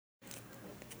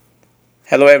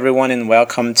Hello, everyone, and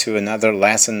welcome to another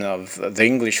lesson of the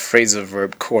English phrasal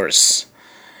verb course.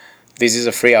 This is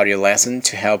a free audio lesson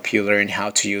to help you learn how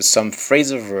to use some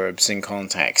phrasal verbs in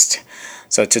context.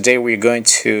 So, today we're going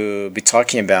to be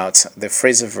talking about the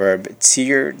phrasal verb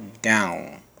tear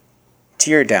down.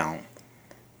 Tear down.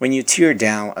 When you tear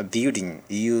down a building,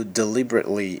 you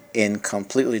deliberately and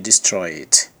completely destroy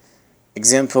it.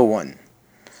 Example 1.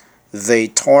 They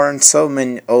torn so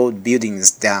many old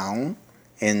buildings down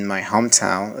in my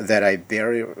hometown that I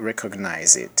barely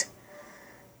recognize it.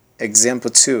 Example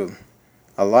 2.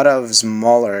 A lot of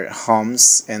smaller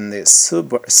homes in the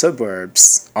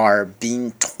suburbs are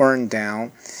being torn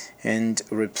down and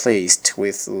replaced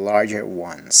with larger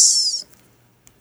ones.